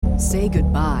Say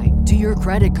goodbye to your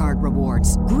credit card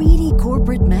rewards. Greedy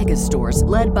corporate mega stores,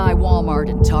 led by Walmart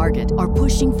and Target, are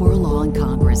pushing for a law in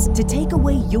Congress to take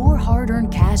away your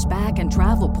hard-earned cash back and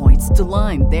travel points to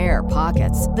line their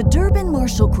pockets. The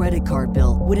Durbin-Marshall credit card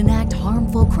bill would enact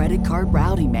harmful credit card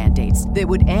routing mandates that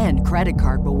would end credit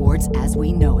card rewards as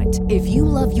we know it. If you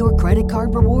love your credit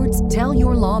card rewards, tell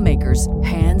your lawmakers,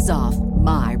 hands off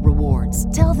my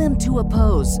rewards. Tell them to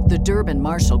oppose the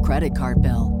Durbin-Marshall credit card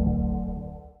bill.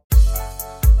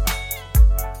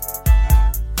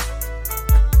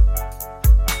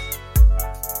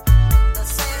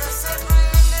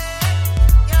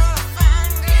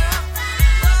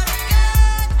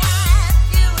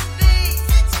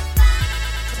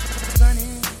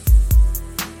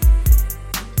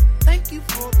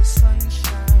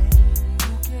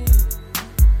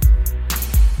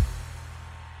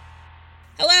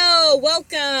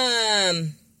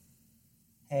 Welcome.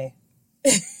 Hey.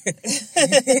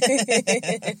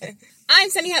 I'm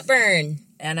Sunny Hepburn.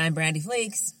 And I'm Brandy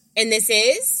Flakes. And this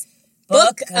is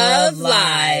Book of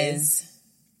Lies.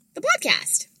 The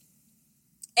podcast.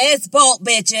 It's Bolt,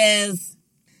 bitches.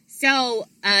 So,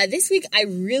 this week I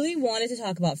really wanted to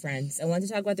talk about Friends. I wanted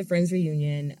to talk about the Friends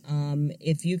reunion.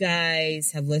 If you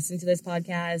guys have listened to this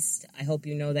podcast, I hope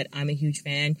you know that I'm a huge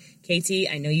fan. KT,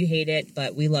 I know you hate it,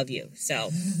 but we love you. So,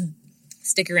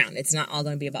 stick around. It's not all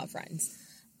going to be about Friends.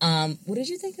 What did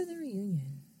you think of the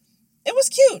reunion? It was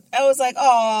cute. I was like,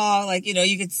 oh, like, you know,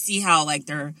 you could see how, like,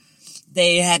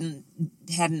 they hadn't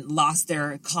lost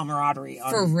their camaraderie.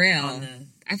 For real.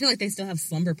 I feel like they still have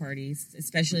slumber parties,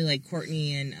 especially, like,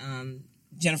 Courtney and,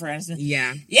 Jennifer Aniston.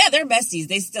 Yeah. Yeah, they're besties.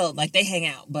 They still, like, they hang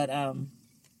out. But, I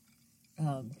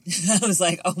was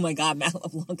like, oh my God, Matt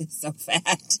LeBlanc is so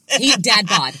fat. He dad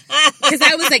bod. Because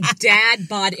I was like, dad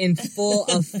bod in full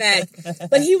effect.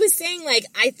 But he was saying, like,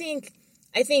 I think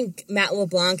Matt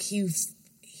LeBlanc,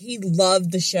 he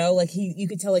loved the show. Like, you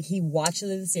could tell, like, he watched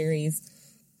the series.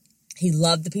 He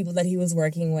loved the people that he was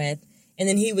working with. And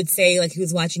then he would say, like, he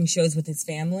was watching shows with his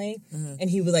family. Mm-hmm. And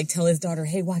he would, like, tell his daughter,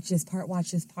 hey, watch this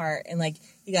part. And, like,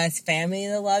 he got his family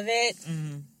to love it.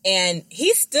 Mm-hmm. And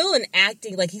he's still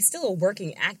he's still a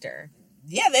working actor.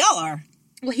 Yeah, they all are.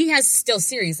 Well, he has still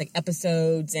series, like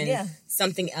episodes and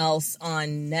something else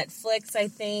on Netflix, I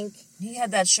think. He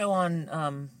had that show on,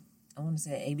 I want to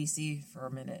say ABC for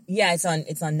a minute. Yeah, it's on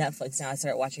Netflix now. I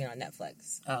started watching it on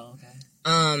Netflix. Oh,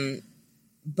 okay.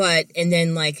 And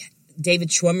then, like, David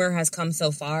Schwimmer has come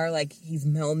so far. Like, he's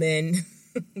Melman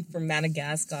from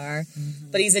Madagascar. Mm-hmm.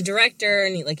 But he's a director,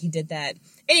 and he did that.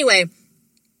 Anyway,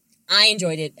 I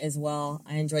enjoyed it as well.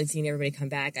 I enjoyed seeing everybody come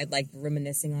back. I like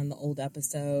reminiscing on the old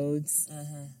episodes.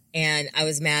 Uh-huh. And I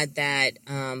was mad that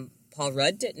Paul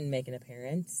Rudd didn't make an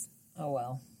appearance. Oh,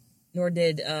 well. Nor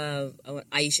did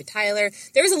Aisha Tyler.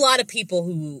 There was a lot of people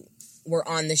who were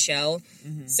on the show.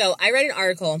 Mm-hmm. So I read an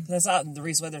article. I saw the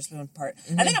Reese Witherspoon part.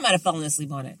 Mm-hmm. I think I might have fallen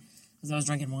asleep on it because I was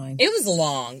drinking wine. It was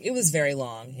long. It was very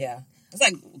long. Yeah. It was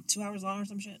like 2 hours long or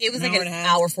some shit. It was like an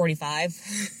hour 45.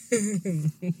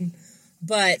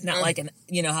 But not like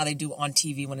you know how they do on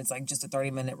TV when it's like just a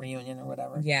 30-minute reunion or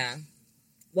whatever. Yeah.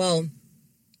 Well,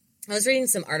 I was reading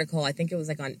some article. I think it was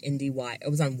like on IndieWire. It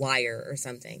was on Wire or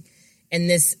something. And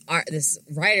this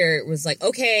writer was like,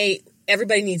 okay,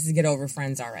 everybody needs to get over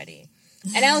Friends already.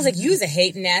 And I was like, you's a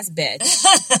hating ass bitch.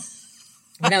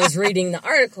 When I was reading the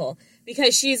article.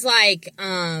 Because she's like,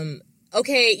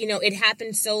 okay, you know, it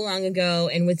happened so long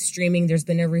ago. And with streaming, there's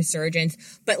been a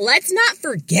resurgence. But let's not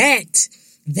forget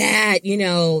that, you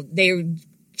know,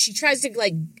 she tries to,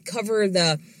 like, cover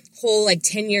the whole, like,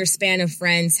 10-year span of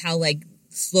Friends, how, like,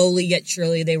 slowly yet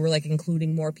surely they were, like,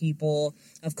 including more people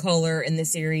of color in the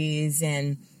series.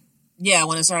 And yeah,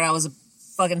 when it started out, it was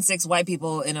fucking 6 white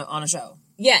people on a show.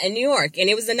 Yeah, in New York, and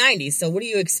it was the 90s, so what do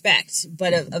you expect?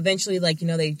 But eventually, like, you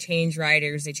know, they changed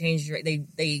writers,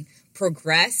 they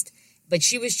progressed, but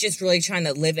she was just really trying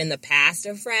to live in the past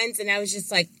of Friends, and I was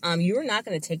just like, you are not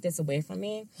going to take this away from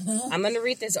me. I'm going to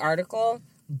read this article,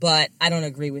 but I don't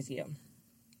agree with you.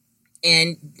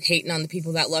 And hating on the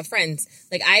people that love Friends.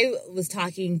 Like, I was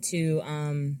talking to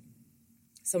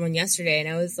someone yesterday, and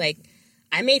I was like,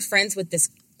 I made friends with this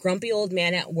grumpy old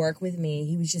man at work with me.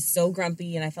 He was just so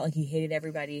grumpy, and I felt like he hated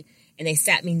everybody. And they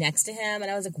sat me next to him, and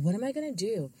I was like, what am I going to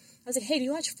do? I was like, hey, do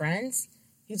you watch Friends?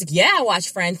 He was like, yeah, I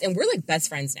watch Friends. And we're, like, best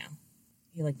friends now.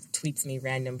 He, like, tweets me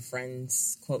random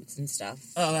Friends quotes and stuff.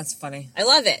 Oh, that's funny. I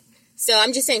love it. So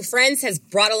I'm just saying Friends has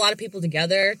brought a lot of people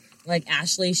together. Like,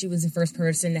 Ashley, she was the first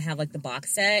person to have, like, the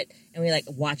box set. And we, like,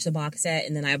 watched the box set,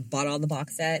 and then I bought all the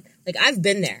box set. Like, I've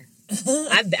been there.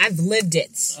 I've lived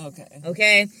it. Okay.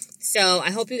 Okay? So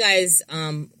I hope you guys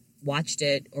watched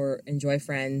it or enjoy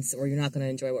Friends, or you're not going to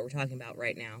enjoy what we're talking about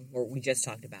right now, or we just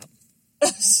talked about.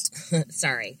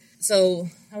 Sorry. So,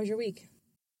 how was your week?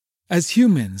 As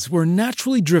humans, we're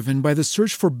naturally driven by the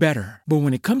search for better. But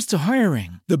when it comes to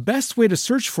hiring, the best way to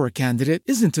search for a candidate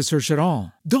isn't to search at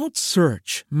all. Don't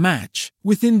search, match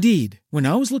with Indeed. When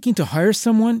I was looking to hire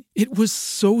someone, it was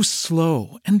so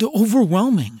slow and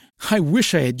overwhelming. I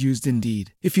wish I had used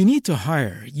Indeed. If you need to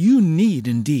hire, you need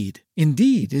Indeed.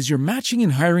 Indeed is your matching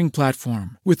and hiring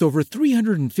platform with over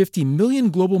 350 million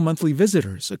global monthly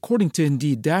visitors, according to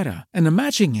Indeed data, and a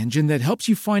matching engine that helps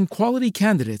you find quality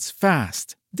candidates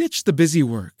fast. Ditch the busy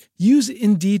work. Use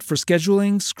Indeed for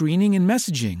scheduling, screening, and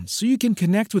messaging so you can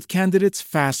connect with candidates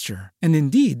faster. And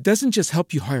Indeed doesn't just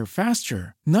help you hire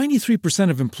faster. 93%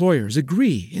 of employers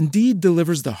agree Indeed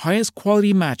delivers the highest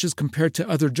quality matches compared to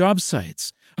other job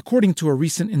sites, according to a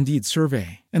recent Indeed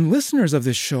survey. And listeners of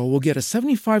this show will get a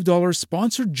 $75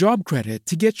 sponsored job credit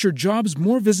to get your jobs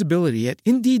more visibility at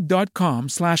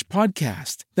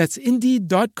Indeed.com/podcast. That's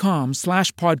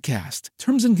Indeed.com/podcast.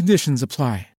 Terms and conditions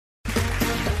apply.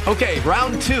 Okay,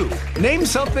 round two. Name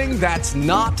something that's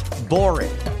not boring.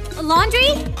 A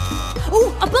laundry? Ooh,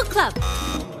 a book club.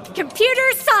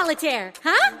 Computer solitaire,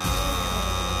 huh?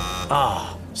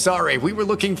 Ah, sorry, we were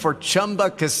looking for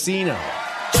Chumba Casino.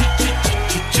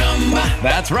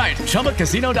 That's right,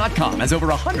 ChumbaCasino.com has over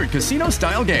 100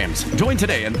 casino-style games. Join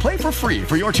today and play for free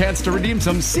for your chance to redeem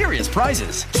some serious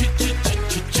prizes.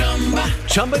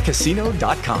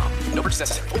 ChumbaCasino.com. No purchase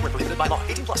necessary. Void where prohibited by law.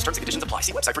 18+ terms and conditions apply.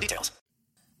 See website for details.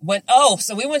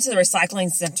 So we went to the recycling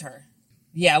center.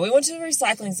 Yeah, we went to the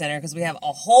recycling center because we have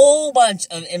a whole bunch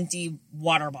of empty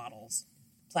water bottles,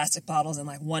 plastic bottles, and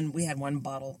we had one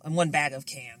bottle and one bag of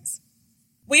cans.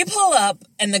 We pull up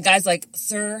and the guy's like,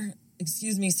 "Sir,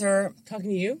 excuse me, sir." Talking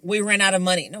to you? We ran out of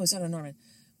money. No, it's not Norman.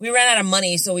 We ran out of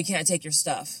money, so we can't take your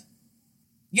stuff.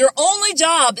 Your only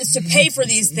job is to pay for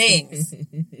these things.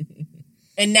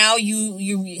 And now what do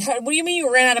you mean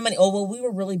you ran out of money? Oh, well, we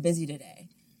were really busy today.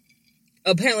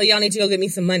 Apparently, y'all need to go get me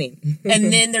some money.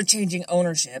 And then they're changing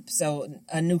ownership, so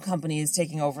a new company is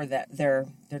taking over their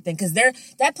thing. Because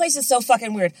that place is so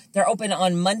fucking weird. They're open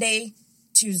on Monday,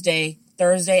 Tuesday,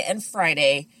 Thursday, and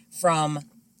Friday from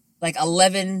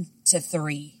 11 to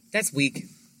 3. That's weak.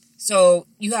 So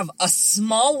you have a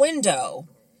small window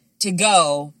to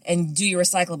go and do your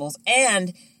recyclables,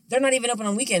 and they're not even open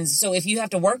on weekends. So if you have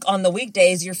to work on the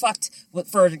weekdays, you're fucked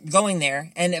for going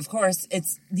there. And of course,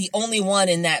 it's the only one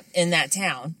in that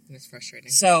town. That's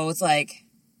frustrating. So it's like,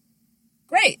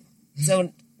 great.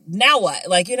 So now what?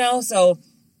 So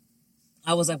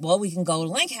I was like, well, we can go to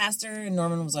Lancaster. And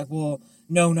Norman was like, well,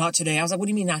 no, not today. I was like, what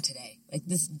do you mean not today?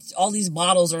 All these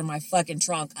bottles are in my fucking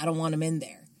trunk. I don't want them in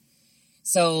there.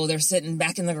 So they're sitting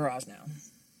back in the garage now.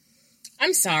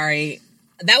 I'm sorry.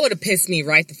 That would have pissed me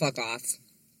right the fuck off.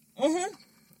 Mm-hmm.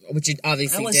 Which it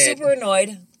obviously did. I was super annoyed.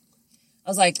 I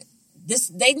was like,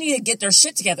 they need to get their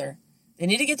shit together.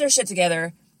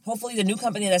 Hopefully the new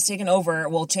company that's taken over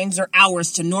will change their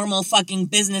hours to normal fucking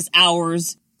business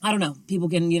hours. I don't know. People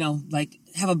can,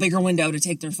 have a bigger window to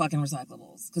take their fucking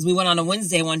recyclables. Because we went on a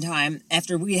Wednesday one time.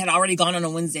 After we had already gone on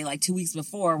a Wednesday 2 weeks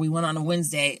before, we went on a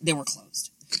Wednesday. They were closed.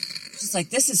 Just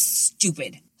this is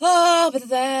stupid. Oh, but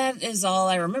that is all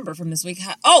I remember from this week.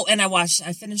 Oh, and I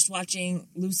finished watching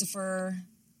Lucifer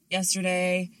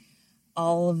yesterday.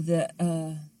 All of the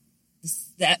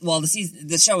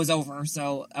show is over,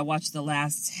 so I watched the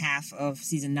last half of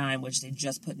season 9, which they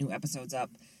just put new episodes up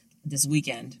this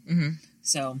weekend. Mm-hmm.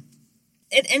 So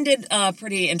it ended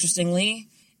pretty interestingly.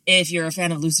 If you're a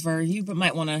fan of Lucifer, you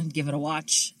might want to give it a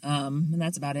watch. And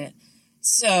that's about it.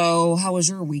 So how was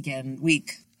your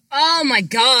week? Oh my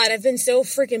God, I've been so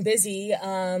freaking busy.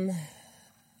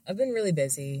 I've been really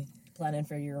busy. Planning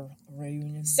for your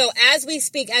reunion. So as we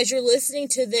speak, as you're listening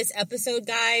to this episode,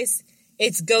 guys,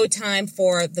 it's go time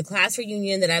for the class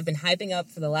reunion that I've been hyping up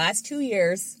for the last 2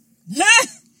 years.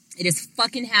 It is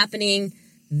fucking happening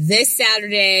this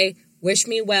Saturday. Wish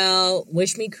me well,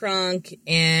 wish me crunk,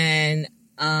 and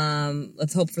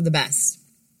let's hope for the best.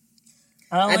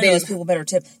 All I know is people better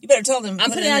tip. You better tell them.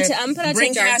 I'm putting out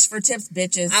bring tip jar. cash for tips,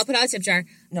 bitches. I'll put out a tip jar.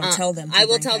 No, tell them. I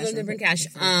will tell them to bring cash.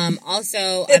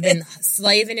 Also, I've been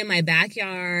slaving in my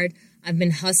backyard. I've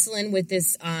been hustling with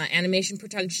this animation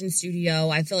production studio.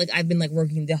 I feel like I've been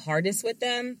working the hardest with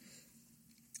them.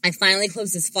 I finally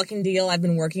closed this fucking deal I've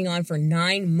been working on for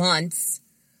 9 months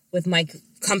with my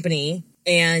company,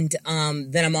 and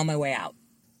then I'm on my way out.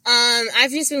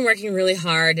 I've just been working really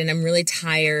hard, and I'm really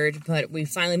tired, but we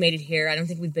finally made it here. I don't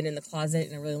think we've been in the closet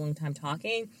in a really long time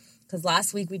talking, because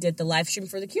last week we did the live stream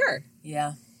for The Cure.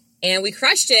 Yeah. And we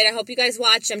crushed it. I hope you guys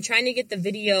watched. I'm trying to get the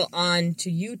video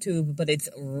onto YouTube, but it's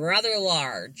rather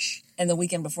large. And the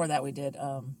weekend before that, we did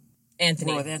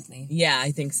Anthony. Raw with Anthony. Yeah,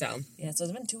 I think so. Yeah, so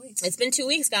it's been 2 weeks. It's been 2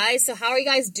 weeks, guys. So how are you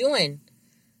guys doing?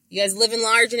 You guys living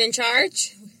large and in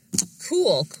charge?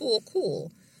 Cool.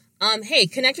 Hey,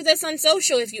 connect with us on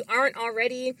social if you aren't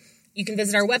already. You can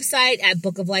visit our website at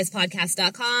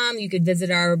bookofliespodcast.com. You could visit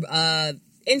our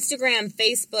Instagram,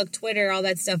 Facebook, Twitter, all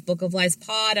that stuff. Book of Lies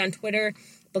Pod on Twitter.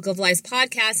 Book of Lies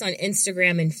Podcast on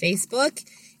Instagram and Facebook.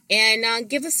 And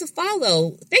give us a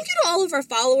follow. Thank you to all of our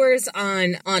followers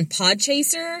on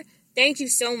Podchaser. Thank you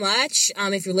so much.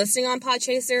 If you're listening on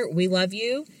Podchaser, we love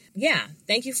you. Yeah,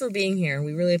 thank you for being here.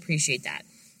 We really appreciate that.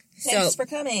 Thanks for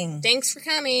coming. Thanks for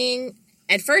coming.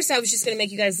 At first, I was just going to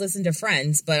make you guys listen to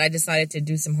Friends, but I decided to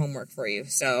do some homework for you,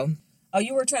 so... Oh,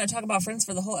 you were trying to talk about Friends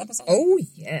for the whole episode? Oh,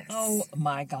 yes. Oh,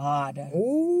 my God.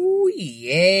 Oh,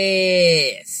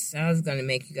 yes. I was going to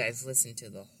make you guys listen to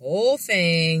the whole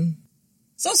thing.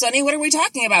 So, Sunny, what are we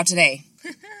talking about today?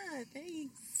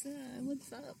 Thanks.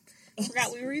 What's up? I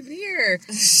forgot we were even here.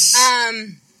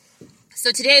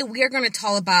 So today we are going to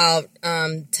talk about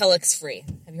Telex Free.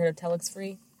 Have you heard of Telex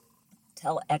Free?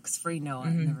 Telex Free? No,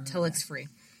 I've never heard Telex Free.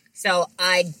 So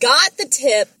I got the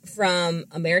tip from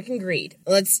American Greed.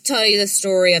 Let's tell you the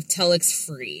story of Telex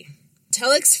Free.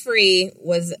 Telex Free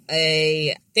was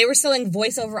they were selling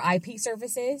voice over IP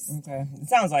services. Okay. It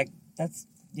sounds like that's,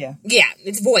 yeah. Yeah,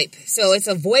 it's VoIP. So it's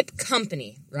a VoIP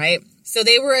company, right? So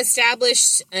they were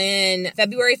established in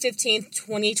February 15th,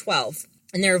 2012,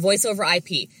 and they're voice over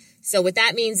IP. So what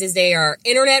that means is they are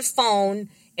internet phone,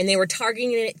 and they were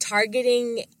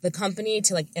targeting the company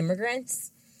to, like,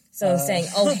 immigrants. So saying,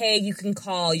 oh, hey, you can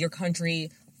call your country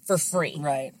for free.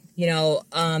 Right. You know,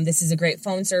 this is a great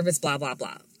phone service, blah, blah,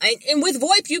 blah. And with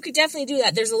VoIP, you could definitely do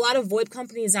that. There's a lot of VoIP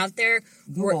companies out there.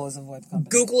 Google is a VoIP company.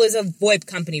 Google is a VoIP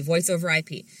company, voice over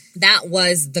IP. That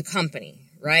was the company,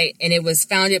 right? And it was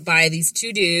founded by these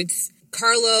two dudes,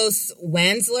 Carlos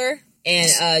Wanzler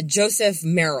and Joseph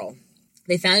Merrill.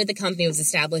 They founded the company. It was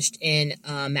established in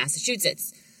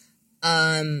Massachusetts.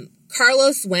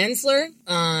 Carlos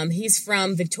Wanzler, he's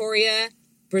from Victoria,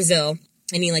 Brazil,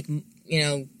 and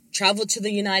he traveled to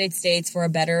the United States for a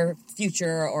better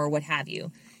future or what have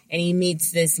you. And he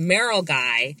meets this Merrill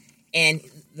guy, and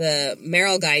the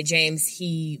Merrill guy, James,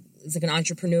 he was like an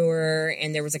entrepreneur,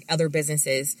 and there was like other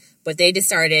businesses, but they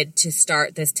decided to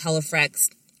start this Telex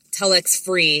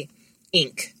Free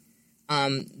Inc.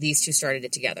 These two started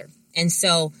it together. And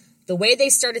so the way they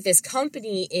started this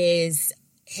company is,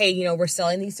 hey, we're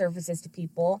selling these services to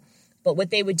people, but what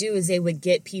they would do is they would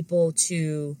get people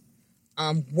to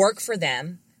work for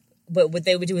them. But what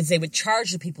they would do is they would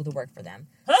charge the people to work for them.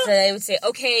 Huh? So they would say,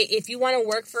 okay, if you want to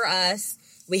work for us,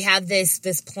 we have this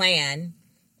plan,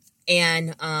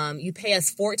 and you pay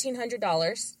us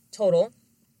 $1,400 total.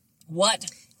 What?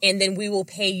 And then we will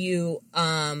pay you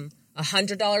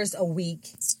 $100 a week.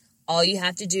 All you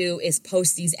have to do is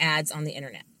post these ads on the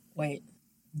internet. Wait.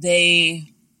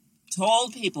 They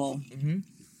told people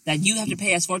that you have to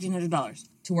pay us $1,400.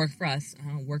 To work for us.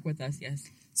 Work with us, yes.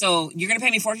 So you're going to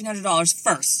pay me $1,400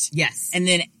 first. Yes. And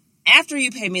then after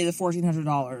you pay me the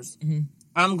 $1,400,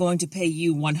 I'm going to pay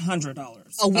you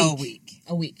 $100 a week.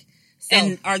 A week. So,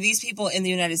 and are these people in the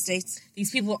United States?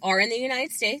 These people are in the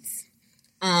United States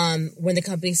when the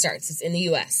company starts. It's in the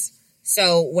U.S.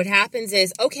 So what happens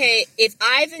is, okay, if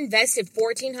I've invested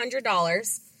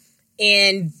 $1,400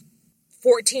 in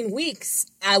 14 weeks,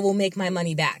 I will make my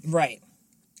money back. Right.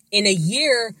 In a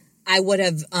year, I would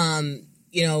have,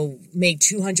 made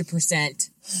 200%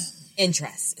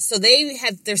 interest. So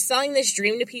they're selling this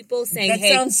dream to people saying, that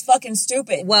hey. sounds fucking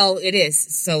stupid. Well, it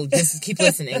is. So just keep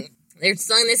listening. They're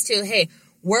selling this to, hey,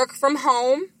 work from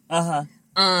home.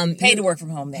 Pay to work from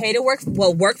home, though.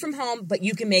 Work from home, but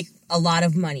you can make a lot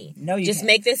of money. No, you just can't.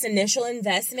 make this initial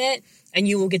investment, and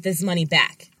you will get this money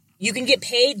back. You can get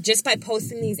paid just by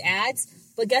posting these ads,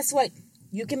 but guess what?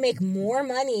 You can make more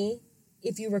money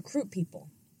if you recruit people.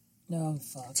 No,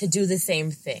 fuck. To do the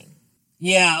same thing.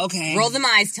 Yeah, okay. Roll them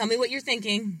eyes. Tell me what you're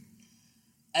thinking.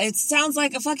 It sounds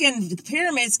like a fucking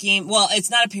pyramid scheme. Well,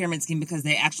 it's not a pyramid scheme because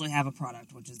they actually have a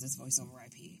product, which is this voice over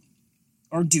IP.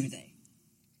 Or do they?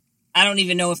 I don't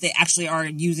even know if they actually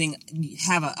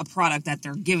have a product that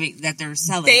they're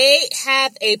selling. They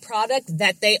have a product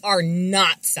that they are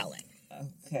not selling.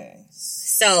 Okay.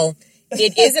 So,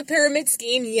 it is a pyramid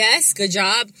scheme, yes, good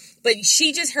job. But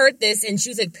she just heard this and she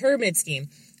was like, pyramid scheme.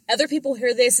 Other people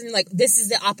hear this and like, this is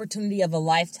the opportunity of a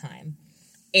lifetime.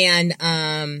 And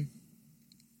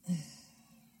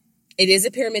it is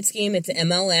a pyramid scheme. It's an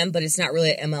MLM, but it's not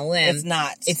really an MLM. It's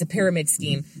not. It's a pyramid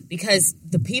scheme because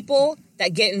the people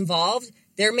that get involved,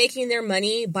 They're making their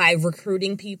money by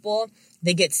recruiting people.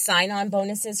 They get sign-on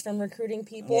bonuses from recruiting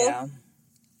people. Yeah.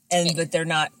 But they're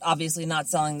obviously not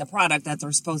selling the product that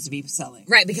they're supposed to be selling.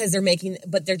 Right, because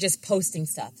they're just posting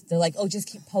stuff. They're like, oh, just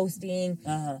keep posting.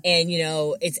 And,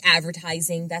 it's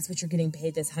advertising. That's what you're getting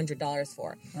paid this $100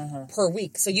 for per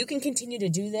week. So you can continue to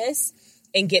do this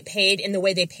and get paid. And the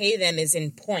way they pay them is in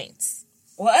points.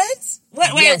 What?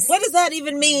 Yes. What does that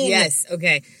even mean? Yes.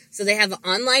 Okay. So they have an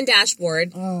online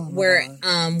dashboard where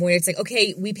it's like,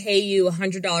 okay, we pay you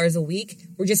 $100 a week.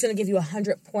 We're just going to give you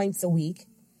 100 points a week.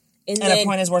 And a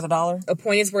point is worth $1? A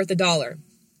point is worth $1.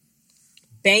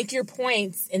 Bank your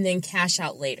points and then cash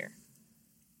out later.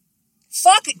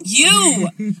 Fuck you!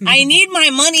 I need my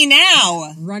money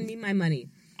now. Run me my money.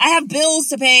 I have bills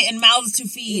to pay and mouths to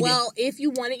feed. Well, if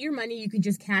you wanted your money, you could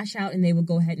just cash out and they would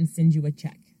go ahead and send you a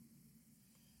check.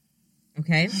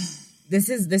 Okay? This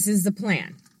is the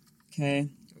plan. Okay.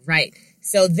 Right.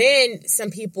 So then some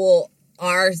people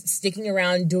are sticking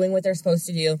around doing what they're supposed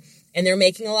to do, and they're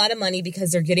making a lot of money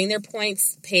because they're getting their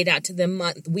points paid out to them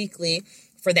weekly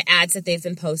for the ads that they've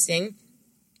been posting.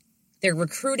 They're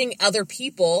recruiting other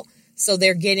people, so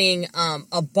they're getting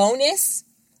a bonus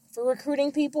for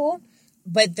recruiting people.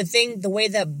 But the way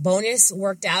the bonus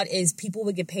worked out is people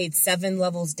would get paid 7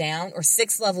 levels down or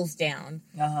 6 levels down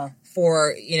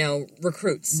for,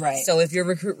 recruits. Right. So if you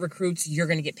recruits, you're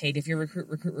going to get paid. If you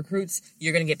recruits,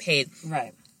 you're going to get paid.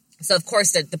 Right. So, of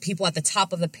course, the people at the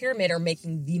top of the pyramid are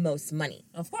making the most money.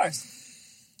 Of course.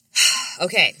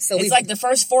 Okay. So it's like the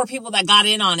first 4 people that got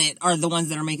in on it are the ones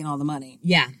that are making all the money.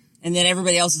 Yeah. And then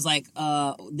everybody else is like,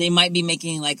 they might be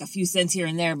making like a few cents here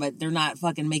and there, but they're not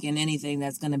fucking making anything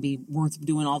that's going to be worth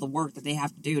doing all the work that they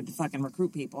have to do to fucking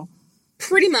recruit people.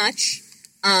 Pretty much.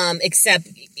 Except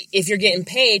if you're getting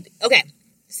paid. Okay.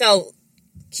 So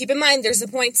keep in mind, there's a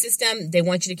point system. They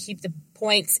want you to keep the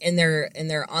points in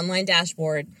their online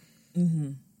dashboard.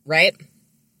 Mm-hmm. Right?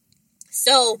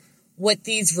 So what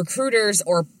these recruiters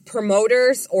or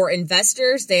promoters or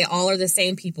investors, they all are the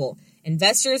same people.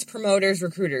 Investors, promoters,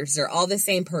 recruiters, they're all the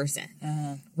same person.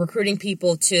 Recruiting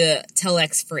people to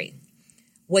Telex Free.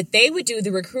 What they would do,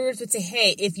 the recruiters would say,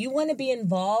 hey, if you want to be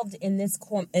involved in this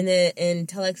in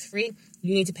Telex Free,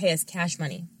 you need to pay us cash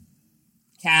money.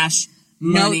 Cash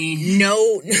money.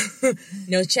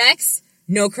 No checks,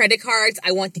 no credit cards.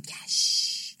 I want the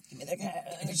cash. Give me the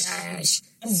cash.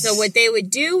 So what they would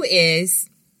do is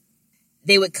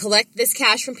they would collect this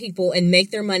cash from people and make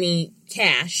their money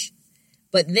cash.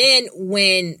 But then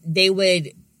when they would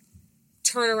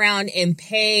turn around and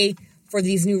pay for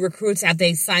these new recruits after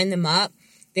they sign them up,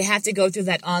 they have to go through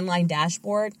that online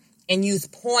dashboard and use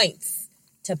points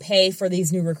to pay for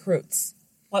these new recruits.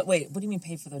 What do you mean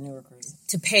pay for the new recruits?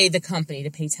 To pay the company,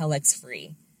 to pay Telex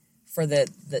Free for the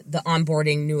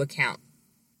onboarding new account.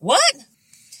 What?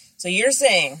 So you're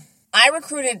saying I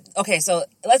recruited, okay, so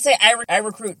let's say I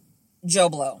recruit Joe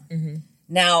Blow. Mm-hmm.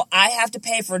 Now, I have to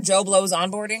pay for Joe Blow's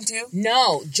onboarding too?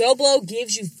 No. Joe Blow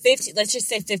gives you let's just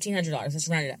say $1,500. Let's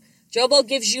round it up. Joe Blow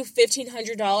gives you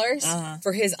 $1,500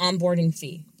 for his onboarding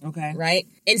fee. Okay. Right?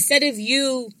 Instead of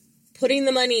you putting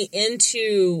the money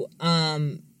into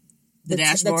the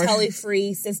dashboard, the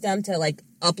Tele-Free system to like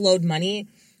upload money,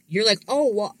 you're like,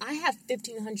 oh, well, I have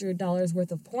 $1,500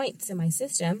 worth of points in my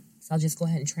system, so I'll just go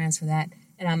ahead and transfer that,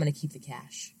 and I'm going to keep the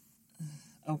cash.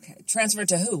 Okay. Transfer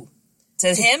to who?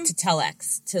 To him? To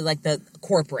Telex, to like the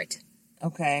corporate.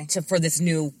 Okay. For this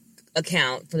new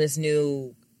account, for this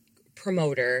new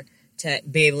promoter to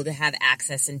be able to have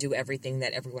access and do everything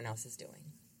that everyone else is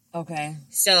doing. Okay.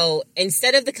 So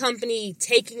instead of the company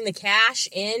taking the cash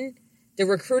in, the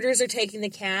recruiters are taking the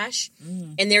cash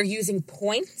and they're using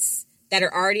points that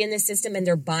are already in the system and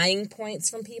they're buying points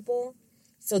from people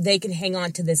so they can hang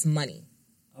on to this money.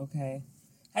 Okay.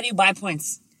 How do you buy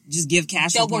points? Just give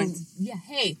cash for points? Yeah.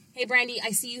 Hey, Brandy,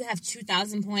 I see you have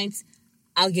 2,000 points.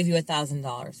 I'll give you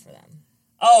 $1,000 for them.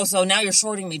 Oh, so now you're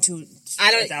shorting me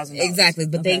 $1,000. Exactly,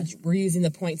 but they were using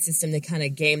the point system to kind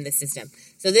of game the system.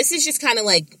 So this is just kind of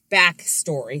like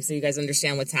backstory, so you guys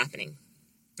understand what's happening.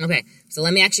 Okay, so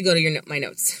let me actually go to my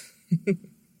notes.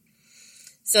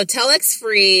 So Telex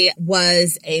Free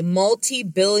was a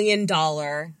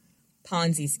multi-billion-dollar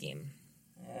Ponzi scheme.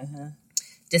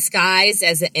 Disguised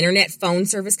as an internet phone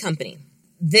service company.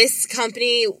 This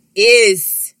company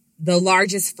is the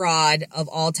largest fraud of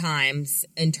all times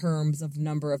in terms of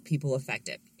number of people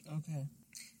affected. Okay.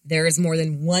 There is more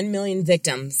than 1 million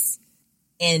victims,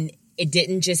 and it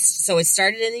didn't just, so it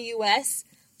started in the U.S.,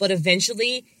 but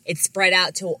eventually it spread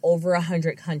out to over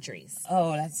 100 countries.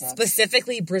 Oh, that sucks.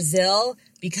 Specifically Brazil,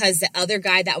 because the other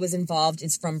guy that was involved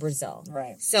is from Brazil.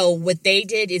 Right. So what they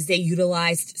did is they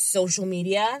utilized social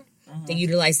media They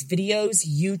utilized videos,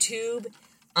 YouTube,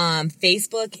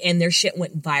 Facebook, and their shit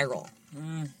went viral.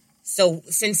 So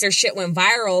since their shit went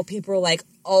viral, people were like,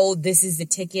 oh, this is the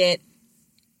ticket.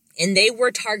 And they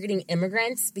were targeting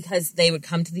immigrants because they would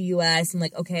come to the U.S. and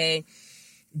like, okay,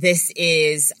 this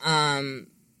is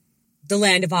the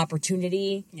land of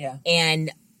opportunity. Yeah.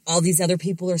 And all these other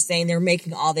people are saying they're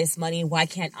making all this money. Why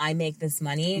can't I make this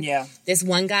money? Yeah. This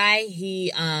one guy,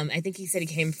 he, I think he said he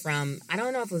came from, I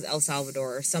don't know if it was El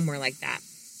Salvador or somewhere like that.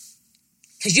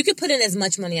 Because you could put in as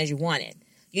much money as you wanted.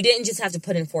 You didn't just have to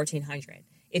put in $1,400.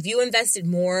 If you invested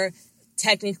more,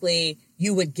 technically,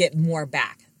 you would get more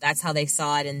back. That's how they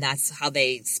saw it, and that's how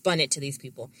they spun it to these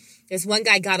people. This one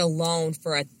guy got a loan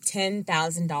for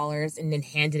 $10,000 and then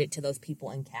handed it to those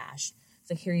people in cash.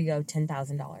 So here you go,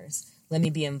 $10,000. Let me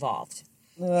be involved.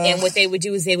 And what they would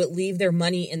do is they would leave their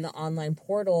money in the online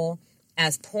portal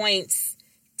as points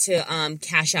to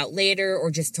cash out later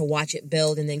or just to watch it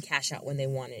build and then cash out when they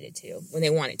wanted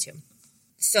to.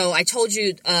 So I told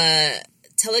you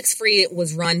Telex Free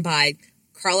was run by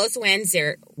Carlos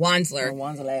Wansler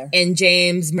and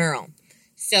James Merrill.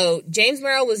 So James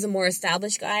Merrill was the more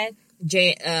established guy.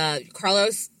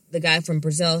 Carlos, the guy from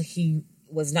Brazil, he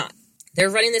was not. They're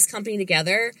running this company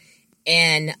together,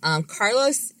 and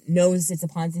Carlos knows it's a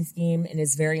Ponzi scheme and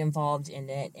is very involved in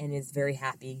it and is very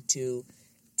happy to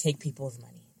take people's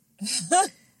money.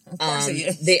 Of course he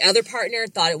is. The other partner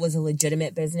thought it was a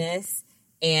legitimate business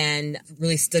and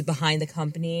really stood behind the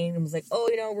company and was like, oh,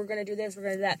 we're going to do this, we're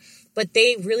going to do that. But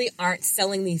they really aren't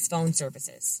selling these phone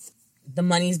services. The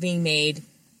money's being made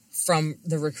from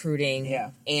the recruiting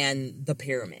and the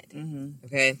pyramid.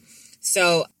 Okay?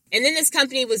 So, and then this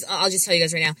company was, I'll just tell you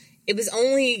guys right now, it was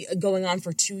only going on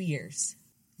for 2 years.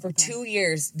 For 2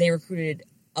 years, they recruited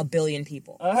 1 billion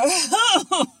people.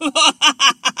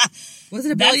 Was it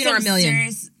 1 billion or 1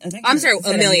 million? I'm sorry,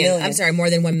 1 million. I'm sorry, more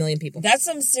than 1 million people. That's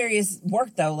some serious work,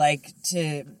 though,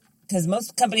 because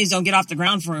most companies don't get off the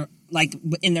ground for,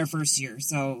 in their first year.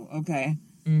 So, okay.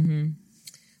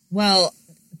 Well,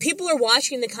 people are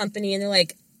watching the company and they're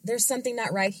like, there's something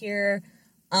not right here.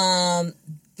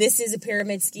 This is a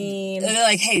pyramid scheme. They're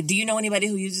like, hey, do you know anybody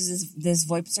who uses this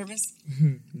VoIP service?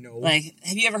 No.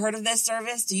 Have you ever heard of this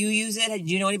service? Do you use it?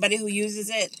 Do you know anybody who uses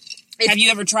it? Have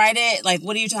you ever tried it?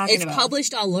 What are you talking about? It's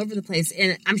published all over the place.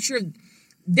 And I'm sure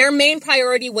their main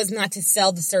priority was not to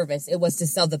sell the service. It was to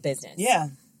sell the business. Yeah.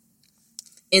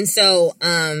 And so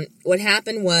what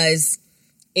happened was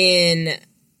in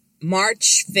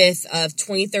March 5th of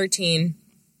 2013,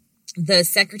 the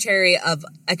Secretary of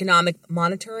Economic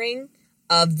Monitoring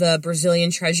of the Brazilian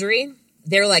Treasury,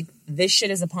 they're like, this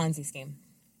shit is a Ponzi scheme.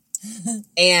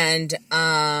 And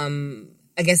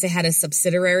I guess they had a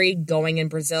subsidiary going in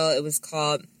Brazil. It was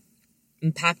called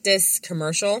Impactus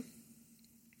Commercial.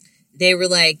 They were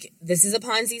like, this is a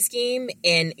Ponzi scheme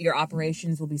and your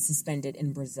operations will be suspended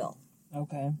in Brazil.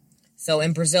 Okay. So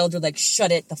in Brazil, they're like,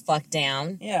 shut it the fuck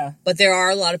down. Yeah. But there are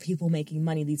a lot of people making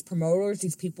money. These promoters,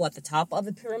 these people at the top of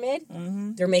the pyramid,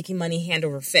 they're making money hand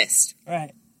over fist.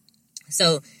 Right.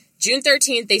 So June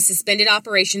 13th, they suspended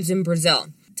operations in Brazil.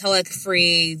 Telex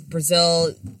Free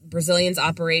Brazilians'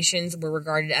 operations were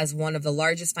regarded as one of the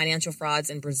largest financial frauds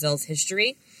in Brazil's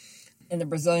history. And the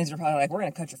Brazilians are probably like, we're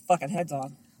going to cut your fucking heads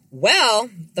off. Well,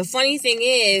 the funny thing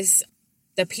is,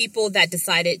 the people that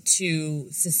decided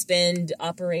to suspend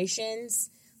operations,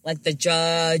 like the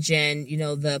judge and,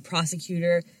 the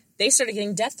prosecutor, they started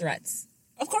getting death threats.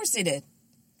 Of course they did.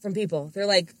 From people. They're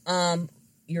like,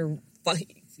 you're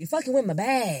fucking with my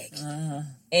bag.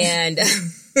 And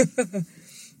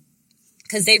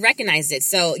because they recognized it.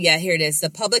 So, yeah, here it is. The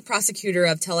public prosecutor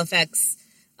of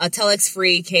Telex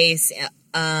Free case,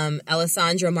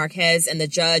 Alessandro Marquez, and the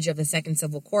judge of the Second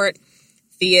Civil Court,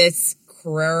 Theus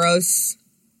Carreiros,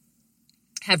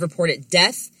 have reported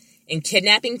death and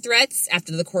kidnapping threats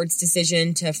after the court's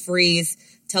decision to freeze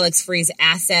Telex Free's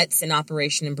assets and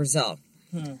operation in Brazil.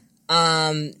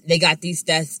 They got these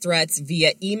death threats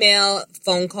via email,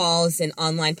 phone calls, and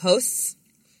online posts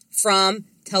from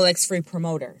Telex Free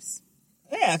promoters.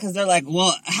 Yeah, because they're like,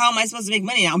 well, how am I supposed to make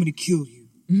money? I'm going to kill you.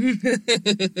 I'm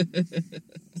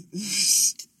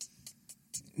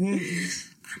gonna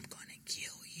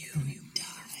kill you, you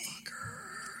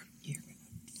motherfucker. You're gonna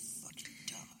fucking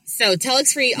die. So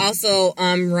Telex Free also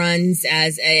runs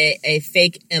as a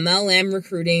fake MLM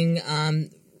recruiting.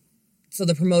 So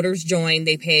the promoters join.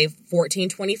 They pay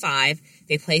 $14.25.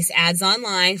 They place ads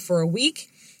online for a week,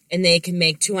 and they can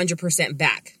make 200%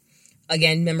 back.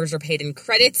 Again, members are paid in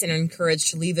credits and are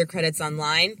encouraged to leave their credits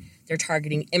online. They're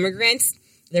targeting immigrants.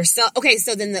 So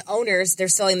then the owners, they're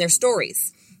selling their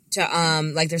stories to,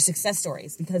 their success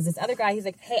stories. Because this other guy, he's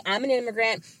like, hey, I'm an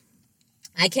immigrant.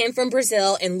 I came from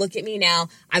Brazil, and look at me now.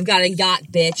 I've got a yacht,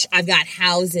 bitch. I've got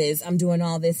houses. I'm doing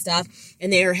all this stuff.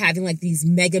 And they are having, like, these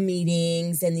mega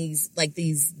meetings and these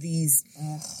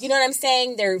you know what I'm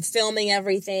saying? They're filming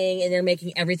everything, and they're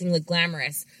making everything look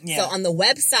glamorous. Yeah. So on the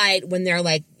website, when they're,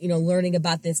 like, you know, learning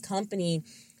about this company,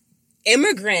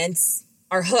 immigrants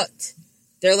are hooked.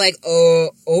 They're like, oh,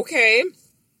 okay.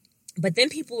 But then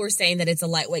people were saying that it's a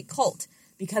lightweight cult.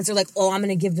 Because they're like, oh, I'm going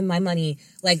to give them my money.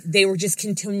 Like, they were just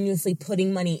continuously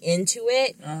putting money into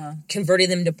it,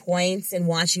 converting them to points and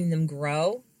watching them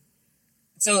grow.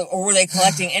 So, or were they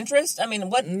collecting interest? I mean,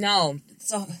 what? No.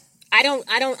 So, I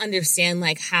don't understand,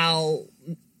 like, how,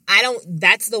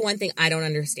 that's the one thing I don't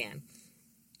understand.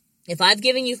 If I've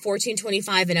given you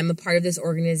 $14.25 and I'm a part of this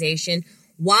organization,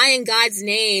 why in God's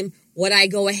name would I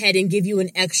go ahead and give you an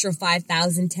extra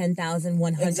 5,000, 10,000,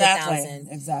 100,000?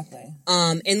 Exactly.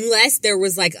 Unless there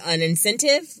was like an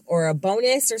incentive or a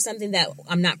bonus or something that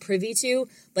I'm not privy to,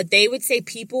 but they would say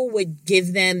people would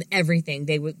give them everything.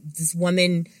 This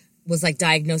woman was like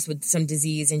diagnosed with some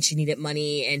disease and she needed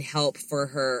money and help for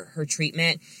her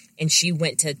treatment. And she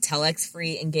went to Telex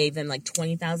Free and gave them like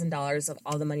 $20,000 of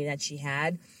all the money that she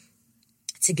had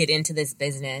to get into this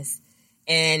business.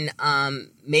 And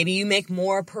maybe you make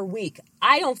more per week.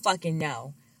 I don't fucking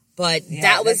know. But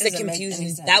that was the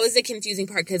confusing. That was the confusing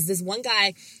part, because this one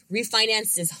guy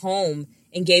refinanced his home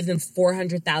and gave them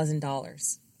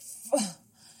 $400,000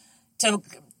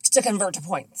 to convert to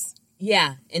points.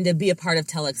 Yeah, and to be a part of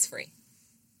Telex Free.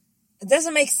 It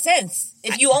doesn't make sense.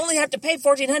 If you only have to pay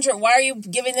 $1,400, why are you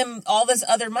giving them all this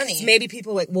other money? Maybe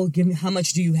people like, well, give me, how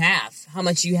much do you have? How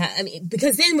much do you have? I mean,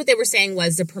 because then what they were saying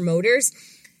was the promoters,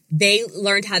 they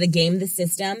learned how to game the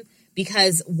system,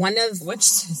 because which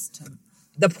system?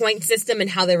 The point system and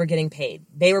how they were getting paid.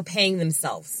 They were paying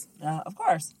themselves. Of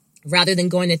course. Rather than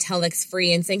going to Telex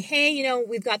Free and saying, hey, you know,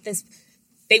 we've got this.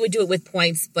 They would do it with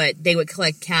points, but they would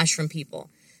collect cash from people.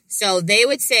 So they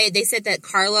said that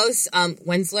Carlos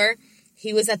Wenzler,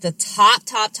 he was at the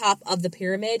top of the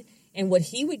pyramid. And what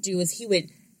he would do is he would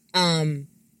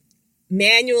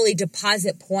manually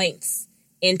deposit points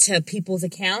into people's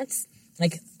accounts,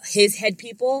 like his head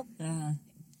people.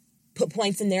 Put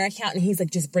points in their account, and he's like,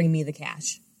 just bring me the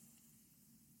cash.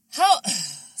 How?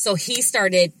 So he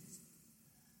started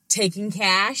taking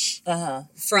cash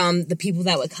from the people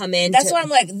that would come in. That's why I'm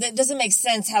like, that doesn't make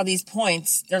sense how these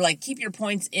points, they're like, keep your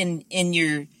points in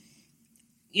your,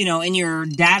 you know, in your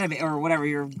database or whatever,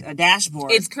 your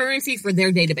dashboard. It's currency for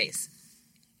their database.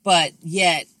 But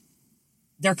yet,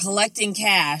 they're collecting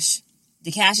cash.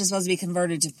 The cash is supposed to be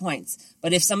converted to points.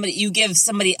 But if you give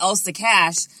somebody else the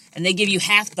cash and they give you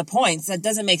half the points, that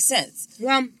doesn't make sense.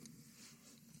 Well,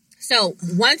 so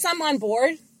once I'm on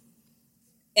board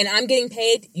and I'm getting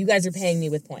paid, you guys are paying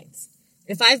me with points.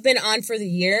 If I've been on for the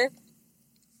year,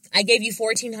 I gave you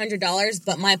 $1,400,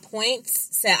 but my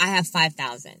points say I have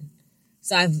 5,000.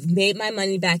 So I've made my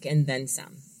money back and then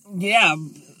some. Yeah.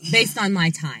 Based on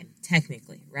my time,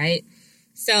 technically, right?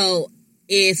 So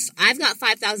if I've got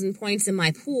 5,000 points in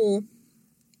my pool,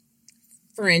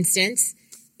 for instance,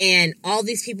 and all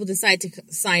these people decide to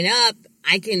sign up,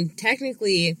 I can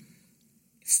technically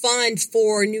fund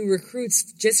 4 new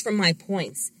recruits just from my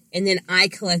points. And then I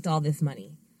collect all this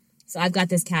money. So I've got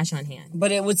this cash on hand.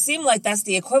 But it would seem like that's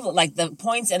the equivalent. Like the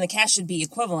points and the cash should be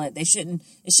equivalent. It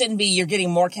shouldn't be you're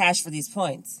getting more cash for these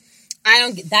points.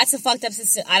 That's a fucked up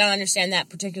system. I don't understand that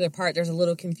particular part. There's a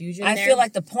little confusion there. I feel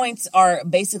like the points are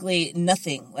basically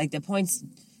nothing. Like the points.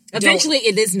 Eventually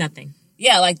it is nothing.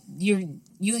 Yeah, like you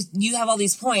have all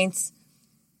these points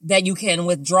that you can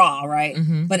withdraw, right?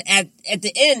 Mm-hmm. But in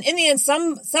the end,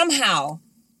 somehow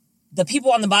the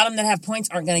people on the bottom that have points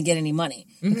aren't going to get any money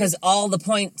because all the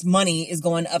point money is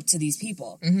going up to these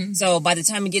people. Mm-hmm. So by the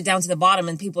time you get down to the bottom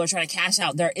and people are trying to cash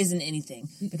out, there isn't anything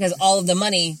because all of the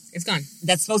money is gone.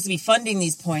 That's supposed to be funding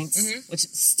these points, which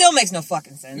still makes no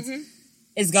fucking sense,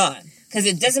 is gone. Because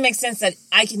it doesn't make sense that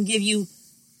I can give you,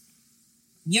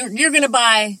 you're going to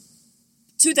buy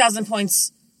 2,000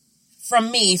 points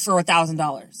from me for $1,000.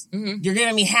 Mm-hmm. You're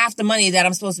giving me half the money that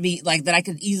I'm supposed to be, like, that I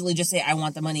could easily just say, I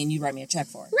want the money, and you write me a check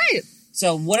for it. Right.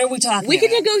 So what are we talking about? We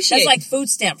can negotiate. That's like food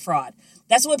stamp fraud.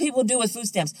 That's what people do with food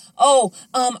stamps. Oh,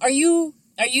 are you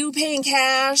paying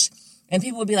cash? And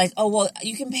people would be like, oh, well,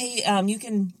 you can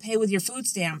pay with your food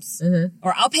stamps. Mm-hmm.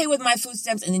 Or I'll pay with my food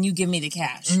stamps, and then you give me the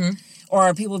cash. Mm-hmm.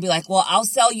 Or people would be like, well, I'll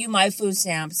sell you my food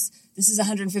stamps. This is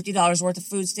 $150 worth of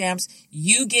food stamps.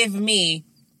 You give me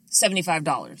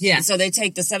 $75. Yeah. And so they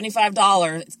take the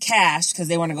 $75 cash because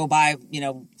they want to go buy,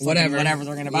 whatever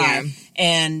they're going to buy. Yeah.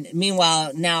 And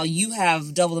meanwhile, now you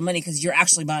have double the money because you're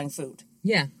actually buying food.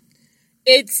 Yeah.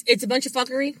 It's a bunch of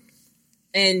fuckery,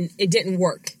 and it didn't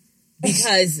work.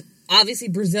 because obviously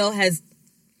Brazil has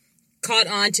caught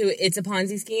on to it's a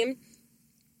Ponzi scheme.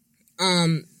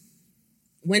 Wensler,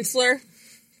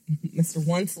 Mr.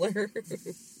 Wensler.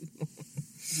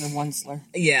 Mr. Wensler.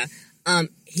 Yeah.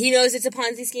 He knows it's a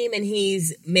Ponzi scheme and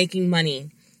he's making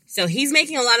money. So he's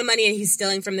making a lot of money and he's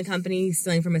stealing from the company. He's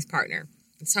stealing from his partner.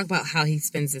 Let's talk about how he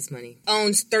spends this money.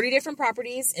 Owns 30 different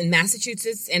properties in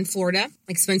Massachusetts and Florida.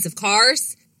 Expensive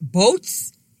cars,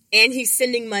 boats, and he's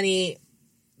sending money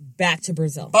back to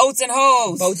Brazil. Boats and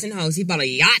hoes. Boats and hoes. He bought a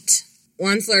yacht.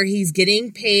 Wensler, he's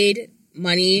getting paid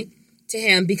money to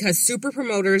him because super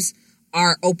promoters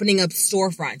are opening up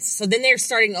storefronts. So then they're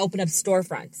starting to open up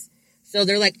storefronts. So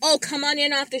they're like, oh, come on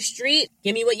in off the street.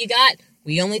 Give me what you got.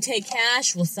 We only take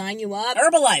cash. We'll sign you up.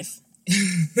 Herbalife.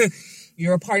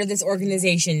 You're a part of this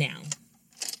organization now.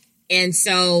 And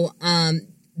so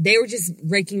they were just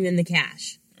raking in the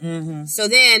cash. Mm-hmm. So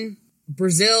then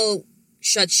Brazil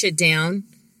shut shit down.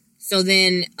 So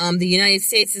then the United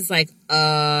States is like,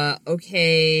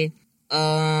 okay,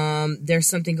 there's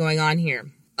something going on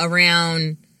here.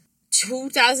 Around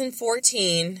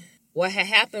 2014, what had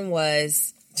happened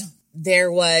was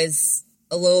there was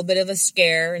a little bit of a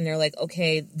scare, and they're like,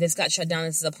 okay, this got shut down.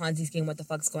 This is a Ponzi scheme. What the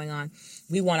fuck's going on?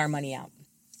 We want our money out.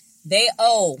 They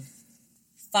owe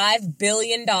 $5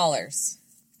 billion. $5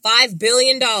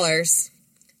 billion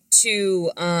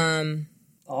to...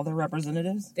 all their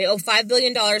representatives? They owe $5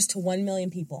 billion to 1 million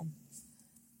people.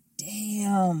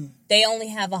 Damn. They only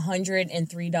have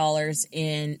 $103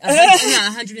 in...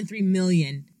 $103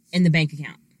 million in the bank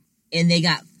account. And they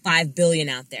got $5 billion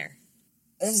out there.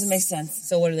 That doesn't make sense.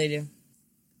 So what do?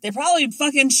 They probably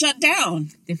fucking shut down.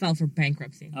 They filed for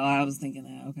bankruptcy. Oh, I was thinking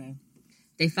that. Okay.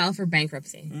 They filed for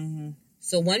bankruptcy. Mm-hmm.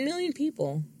 So 1 million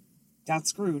people got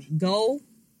screwed. Go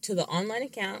to the online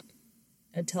account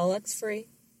at Telex Free,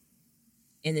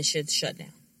 and the shit's shut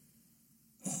down.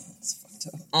 It's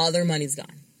fucked up. All their money's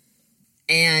gone.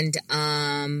 And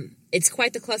it's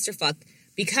quite the clusterfuck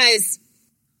because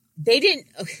they didn't...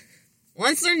 Okay,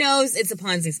 Wensler knows it's a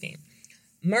Ponzi scheme.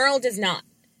 Merle does not.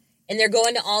 And they're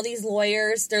going to all these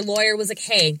lawyers. Their lawyer was like,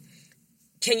 hey,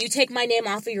 can you take my name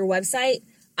off of your website?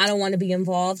 I don't want to be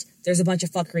involved. There's a bunch of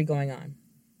fuckery going on.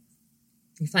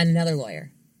 You find another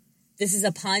lawyer. This is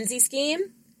a Ponzi scheme.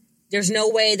 There's no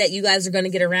way that you guys are going to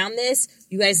get around this.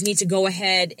 You guys need to go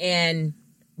ahead and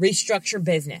restructure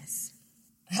business.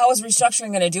 How is restructuring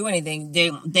going to do anything?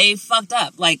 They fucked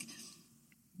up. Like,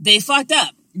 they fucked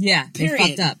up. Yeah, period.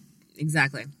 They fucked up.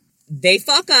 Exactly. They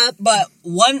fuck up. But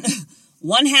one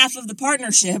half of the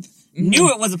partnership knew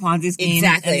it was a Ponzi scheme.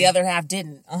 Exactly. And the other half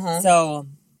didn't. Uh-huh. So...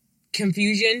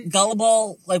 confusion.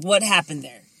 Gullible. Like, what happened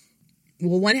there?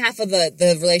 Well, one half of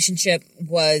the relationship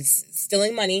was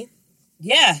stealing money.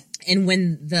 Yeah. And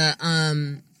when the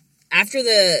after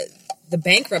the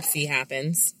bankruptcy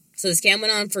happens, so the scam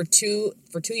went on for 2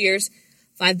 years.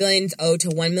 $5 billion is owed to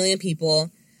 1 million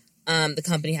people. The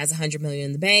company has $100 million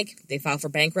in the bank. They file for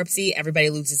bankruptcy. Everybody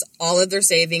loses all of their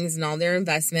savings and all their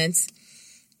investments.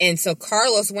 And so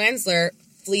Carlos Wensler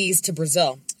flees to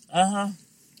Brazil. Uh-huh.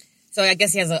 So I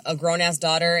guess he has a grown-ass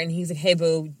daughter, and he's like, hey,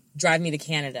 boo, drive me to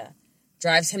Canada.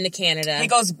 Drives him to Canada. He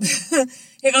goes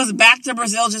back to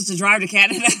Brazil just to drive to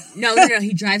Canada? No.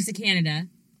 He drives to Canada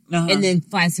and then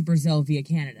flies to Brazil via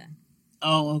Canada.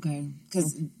 Oh, okay.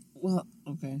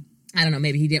 Okay. I don't know.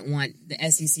 Maybe he didn't want the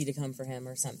SEC to come for him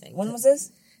or something. When was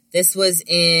this? This was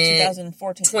in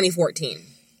 2014.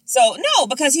 So, no,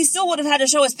 because he still would have had to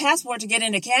show his passport to get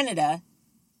into Canada.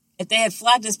 If they had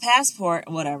flagged his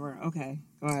passport, whatever. Okay,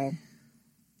 go ahead.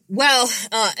 Well,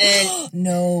 and...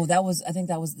 No, I think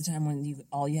that was the time when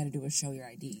all you had to do was show your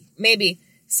ID. Maybe.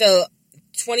 So,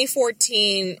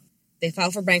 2014, they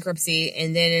filed for bankruptcy,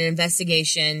 and then an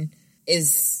investigation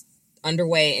is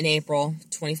underway in April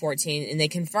 2014, and they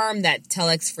confirmed that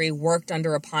Telex Free worked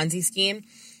under a Ponzi scheme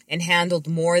and handled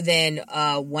more than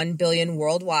 $1 billion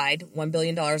worldwide.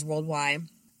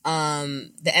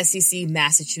 The SEC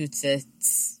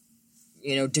Massachusetts,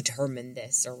 determined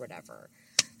this or whatever.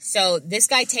 So this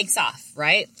guy takes off,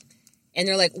 right? And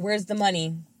they're like, where's the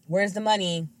money? Where's the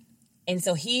money? And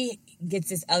so he gets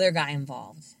this other guy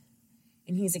involved.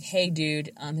 And he's like, hey, dude,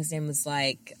 his name was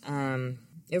like,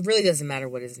 it really doesn't matter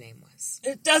what his name was.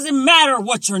 It doesn't matter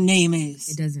what your name is.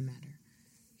 It doesn't matter.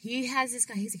 He has this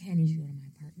guy, he's like, hey, I need you to go to my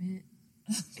apartment.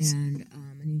 And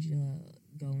I need you to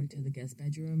go into the guest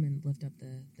bedroom and lift up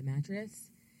the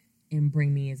mattress and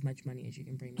bring me as much money as you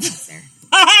can bring me out there.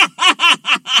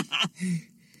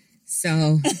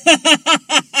 So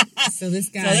this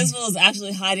guy... So this fool is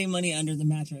actually hiding money under the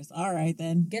mattress. All right,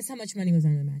 then. Guess how much money was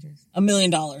under the mattress? $1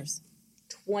 million.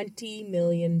 $20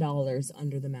 million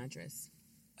under the mattress.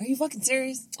 Are you fucking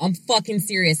serious? I'm fucking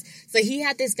serious. So he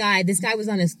had this guy. This guy was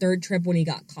on his third trip when he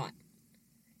got caught.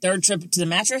 Third trip to the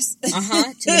mattress? To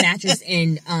the mattress.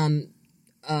 And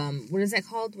what is that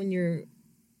called when you're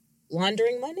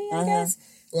laundering money, I guess?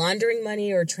 Laundering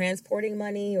money or transporting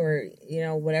money or,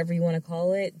 whatever you want to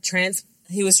call it.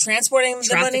 He was transporting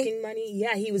the money? Trafficking money.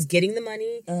 Yeah, he was getting the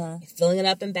money, filling it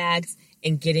up in bags,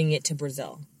 and getting it to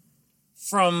Brazil.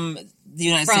 From the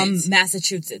United States? From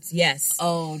Massachusetts, yes.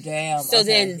 Oh, damn. So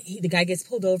then the guy gets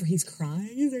pulled over. He's crying.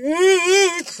 He's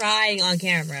like, crying on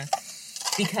camera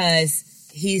because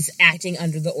he's acting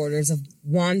under the orders of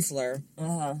Wansler,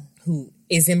 who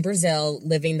is in Brazil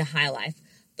living the high life.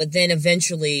 But then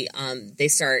eventually they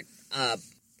start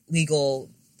legal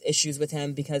issues with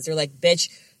him because they're like, bitch,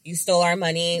 you stole our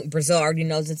money. Brazil already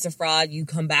knows it's a fraud. You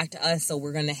come back to us, so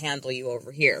we're going to handle you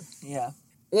over here. Yeah.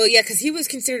 Well, yeah, because he was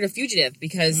considered a fugitive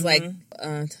because,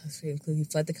 he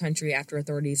fled the country after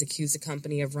authorities accused the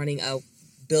company of running a $1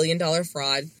 billion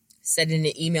fraud, said in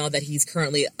an email that he's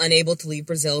currently unable to leave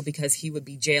Brazil because he would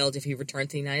be jailed if he returned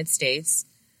to the United States,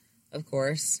 of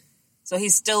course. So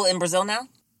he's still in Brazil now?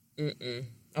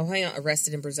 Oh, hang on.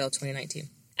 Arrested in Brazil 2019.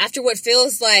 After what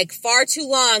feels like far too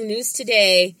long, news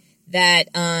today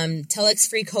that Telex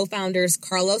Free co-founders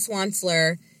Carlos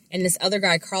Wansler and this other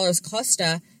guy, Carlos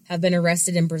Costa, have been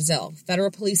arrested in Brazil.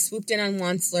 Federal police swooped in on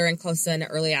Wansler and Costa in the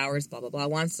early hours, blah, blah, blah.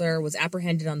 Wansler was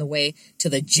apprehended on the way to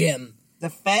the gym. The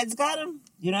feds got him?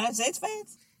 United States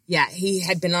feds? Yeah, he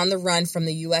had been on the run from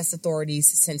the U.S. authorities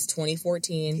since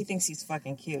 2014. He thinks he's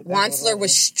fucking cute. Wansler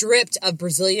was stripped of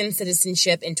Brazilian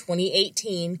citizenship in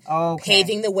 2018,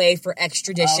 paving the way for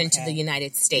extradition to the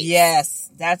United States. Yes,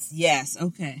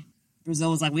 okay.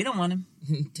 Brazil was like, we don't want him.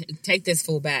 Take this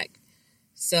fool back.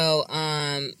 So,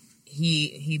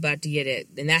 he about to get it.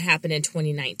 And that happened in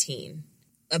 2019.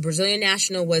 A Brazilian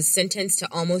national was sentenced to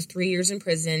almost 3 years in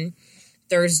prison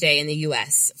Thursday in the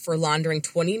U.S. for laundering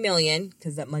 $20 million,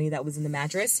 because that money that was in the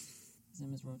mattress. His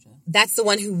name is Rocha. That's the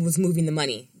one who was moving the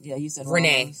money. Yeah, you said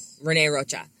Rene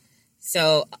Rocha.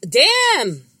 So,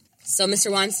 damn! So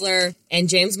Mr. Wansler and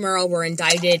James Merle were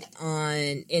indicted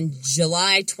in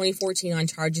July 2014 on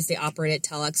charges they operated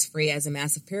Telex Free as a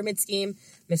massive pyramid scheme.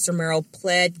 Mr. Merle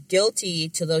pled guilty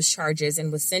to those charges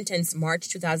and was sentenced March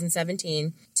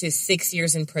 2017 to 6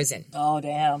 years in prison. Oh,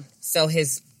 damn. So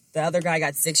the other guy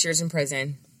got 6 years in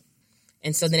prison.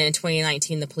 And so then in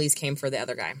 2019, the police came for the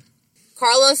other guy.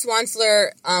 Carlos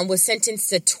Wansler was sentenced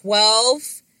to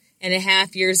 12 and a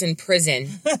half years in prison.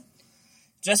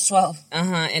 Just 12.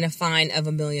 And a fine of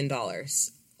 $1 million.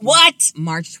 What?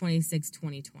 March 26,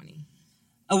 2020.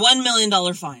 A $1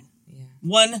 million fine. Yeah.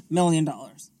 $1 million.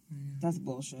 That's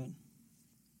bullshit.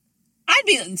 I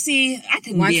couldn't be a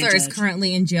Wansler judge. is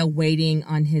currently in jail waiting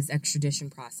on his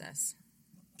extradition process.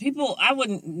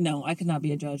 I could not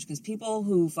be a judge because people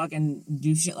who fucking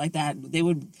do shit like that,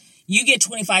 you get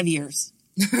 25 years.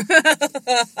 Look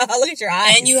at your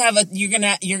eyes. And you're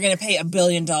gonna pay $1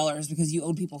 billion because you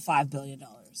owed people $5 billion.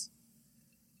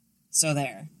 So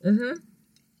there. Mm-hmm.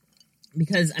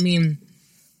 Because,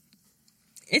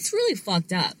 it's really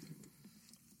fucked up.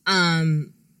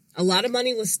 A lot of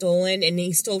money was stolen, and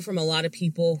he stole from a lot of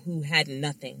people who had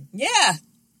nothing. Yeah.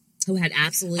 Who had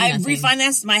absolutely nothing. I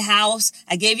refinanced my house.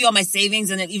 I gave you all my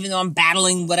savings, and even though I'm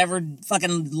battling whatever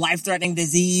fucking life-threatening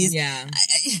disease. Yeah.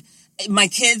 My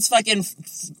kids' fucking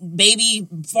baby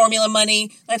formula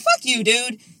money. Like, fuck you,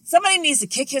 dude. Somebody needs to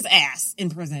kick his ass in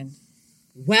prison.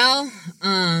 Well,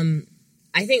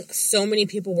 I think so many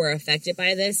people were affected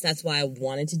by this. That's why I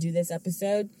wanted to do this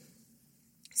episode.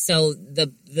 So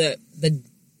the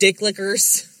dick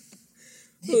lickers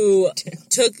who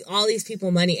took all these people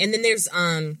money, and then there's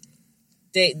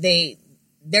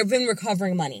they've been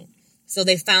recovering money. So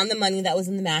they found the money that was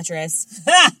in the mattress.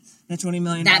 The $20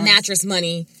 million. That mattress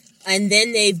money. And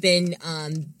then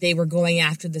they were going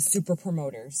after the super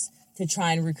promoters to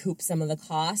try and recoup some of the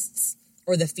costs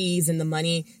or the fees and the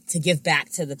money to give back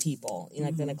to the people,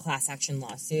 like in a class action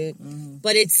lawsuit. Mm-hmm.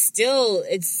 But it's still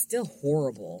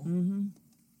horrible. Mm-hmm.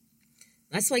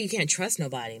 That's why you can't trust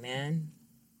nobody, man.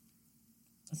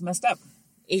 It's messed up.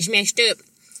 It's messed up.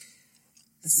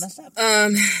 It's messed up.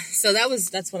 So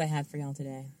that's what I had for y'all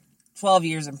today. 12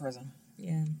 years in prison.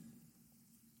 Yeah.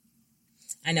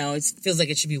 I know, it feels like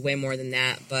it should be way more than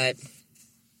that, but...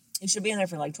 It should be in there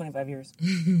for like 25 years.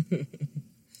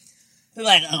 They're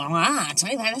like,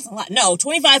 25, that's a lot. No,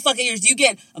 25 fucking years. You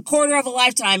get a quarter of a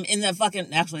lifetime in the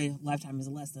fucking... Actually, a lifetime is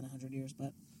less than 100 years,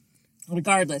 but...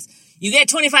 Regardless. You get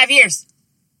 25 years.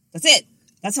 That's it.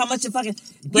 That's how much it fucking...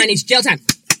 Brandy's jail time.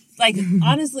 Like,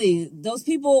 honestly, those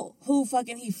people who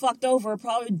he fucked over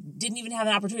probably didn't even have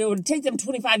an opportunity. It would take them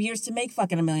 25 years to make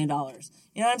fucking $1 million. You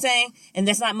know what I'm saying? And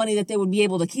that's not money that they would be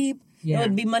able to keep. Yeah. It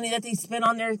would be money that they spend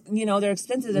on their, their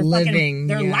expenses, their living,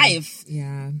 their life.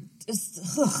 Yeah.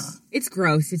 It's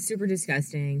gross. It's super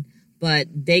disgusting. But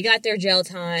they got their jail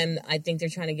time. I think they're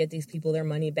trying to get these people their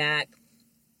money back.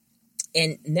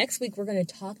 And next week, we're going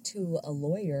to talk to a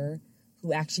lawyer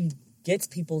who actually gets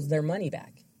people their money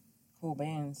back. Cool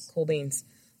beans. Cool beans.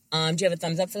 Do you have a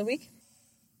thumbs up for the week?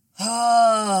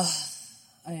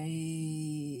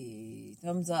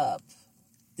 Thumbs up.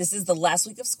 This is the last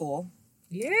week of school.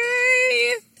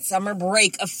 Yay! Summer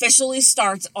break officially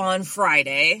starts on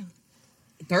Friday.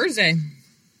 Thursday.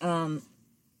 Well,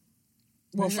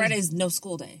 Friday's no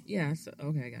school day. Yeah. So,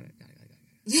 okay, I got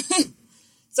it.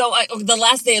 So the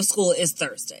last day of school is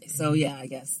Thursday. So yeah, I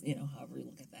guess, however you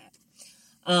look at that.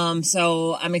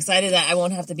 So I'm excited that I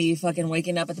won't have to be fucking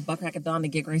waking up at the butt crack of dawn to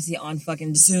get Gracie on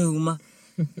fucking Zoom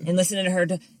and listening to her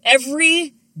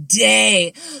every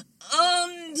day.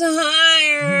 I'm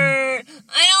tired.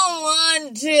 I don't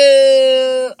want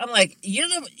to. I'm like,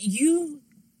 you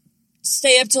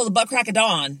stay up till the butt crack of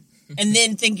dawn and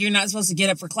then think you're not supposed to get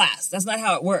up for class. That's not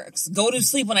how it works. Go to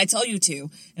sleep when I tell you to,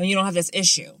 and you don't have this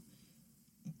issue.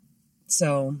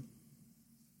 So,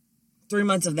 3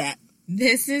 months of that.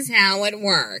 This is how it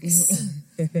works.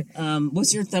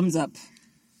 What's your thumbs up?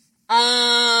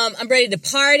 I'm ready to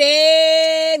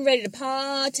party. My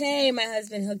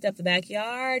husband hooked up the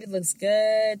backyard. It looks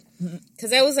good.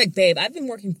 Because I was like, babe, I've been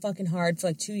working fucking hard for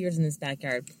like 2 years in this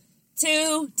backyard.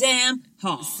 Too damn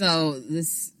hard. So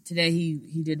today he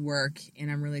did work,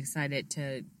 and I'm really excited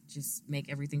to just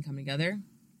make everything come together.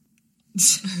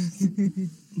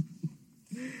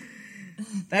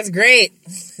 That's great.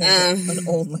 An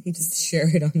old lady. Just share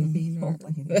it on me.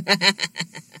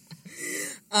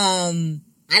 I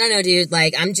don't know, dude.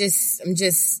 Like, I'm just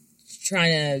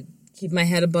trying to keep my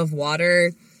head above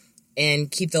water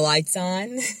and keep the lights on.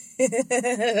 Do you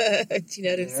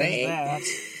know what I'm saying? That.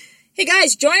 Hey,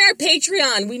 guys, join our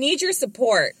Patreon. We need your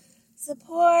support.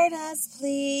 Support us,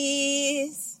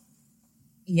 please.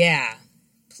 Yeah,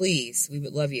 please. We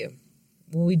would love you.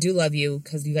 Well, we do love you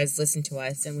because you guys listen to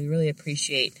us, and we really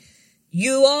appreciate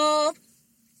you all.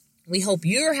 We hope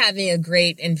you're having a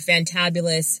great and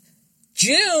fantabulous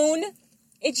June.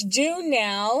 It's June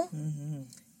now. Mm-hmm.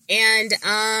 And,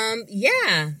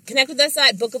 connect with us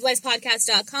at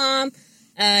bookoflifepodcast.com.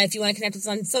 If you want to connect with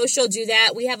us on social, do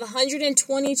that. We have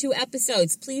 122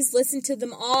 episodes. Please listen to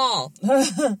them all.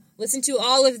 Listen to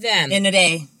all of them. In a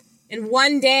day. In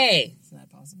one day. It's not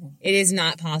possible. It is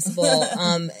not possible.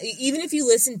 Even if you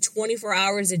listen 24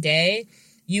 hours a day,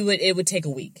 it would take a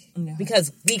week. No.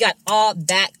 Because we got all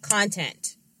that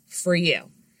content for you.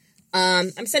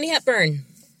 I'm Sunny Hepburn.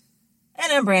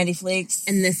 And I'm Brandy Flakes.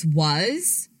 And this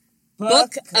was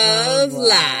Book of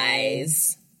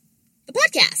Lies. The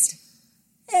podcast.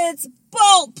 It's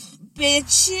Bulp,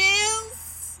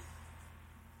 bitches.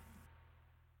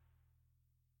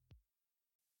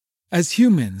 As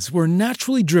humans, we're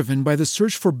naturally driven by the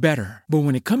search for better. But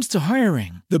when it comes to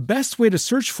hiring, the best way to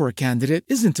search for a candidate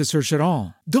isn't to search at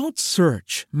all. Don't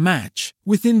search, match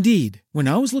with Indeed. When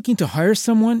I was looking to hire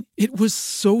someone, it was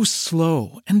so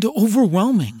slow and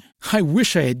overwhelming. I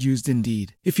wish I had used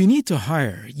Indeed. If you need to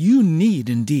hire, you need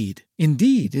Indeed.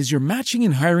 Indeed is your matching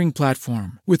and hiring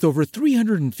platform with over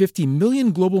 350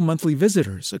 million global monthly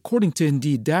visitors, according to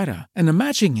Indeed data, and a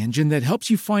matching engine that helps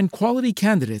you find quality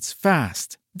candidates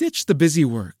fast. Ditch the busy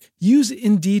work. Use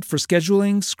Indeed for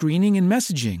scheduling, screening, and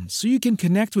messaging so you can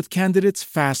connect with candidates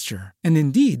faster. And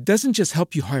Indeed doesn't just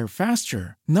help you hire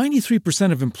faster.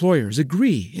 93% of employers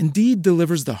agree Indeed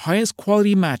delivers the highest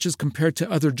quality matches compared to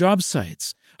other job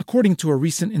sites, according to a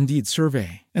recent Indeed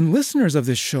survey. And listeners of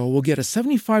this show will get a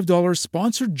 $75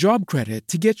 sponsored job credit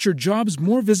to get your jobs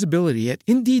more visibility at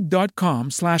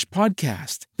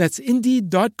Indeed.com/podcast. That's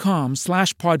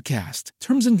Indeed.com/podcast.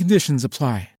 Terms and conditions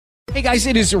apply. Hey guys,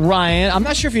 it is Ryan. I'm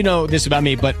not sure if you know this about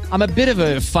me, but I'm a bit of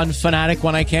a fun fanatic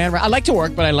when I can. I like to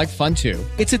work, but I like fun too.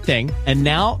 It's a thing. And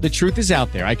now the truth is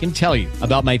out there. I can tell you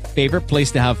about my favorite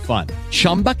place to have fun.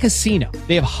 Chumba Casino.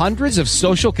 They have hundreds of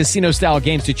social casino style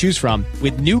games to choose from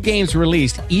with new games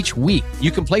released each week.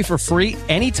 You can play for free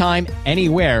anytime,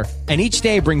 anywhere. And each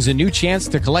day brings a new chance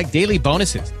to collect daily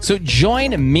bonuses. So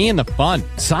join me in the fun.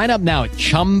 Sign up now at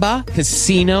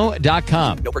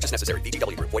ChumbaCasino.com. No purchase necessary.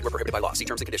 VGW. Void where prohibited by law. See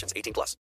terms and conditions. 18+.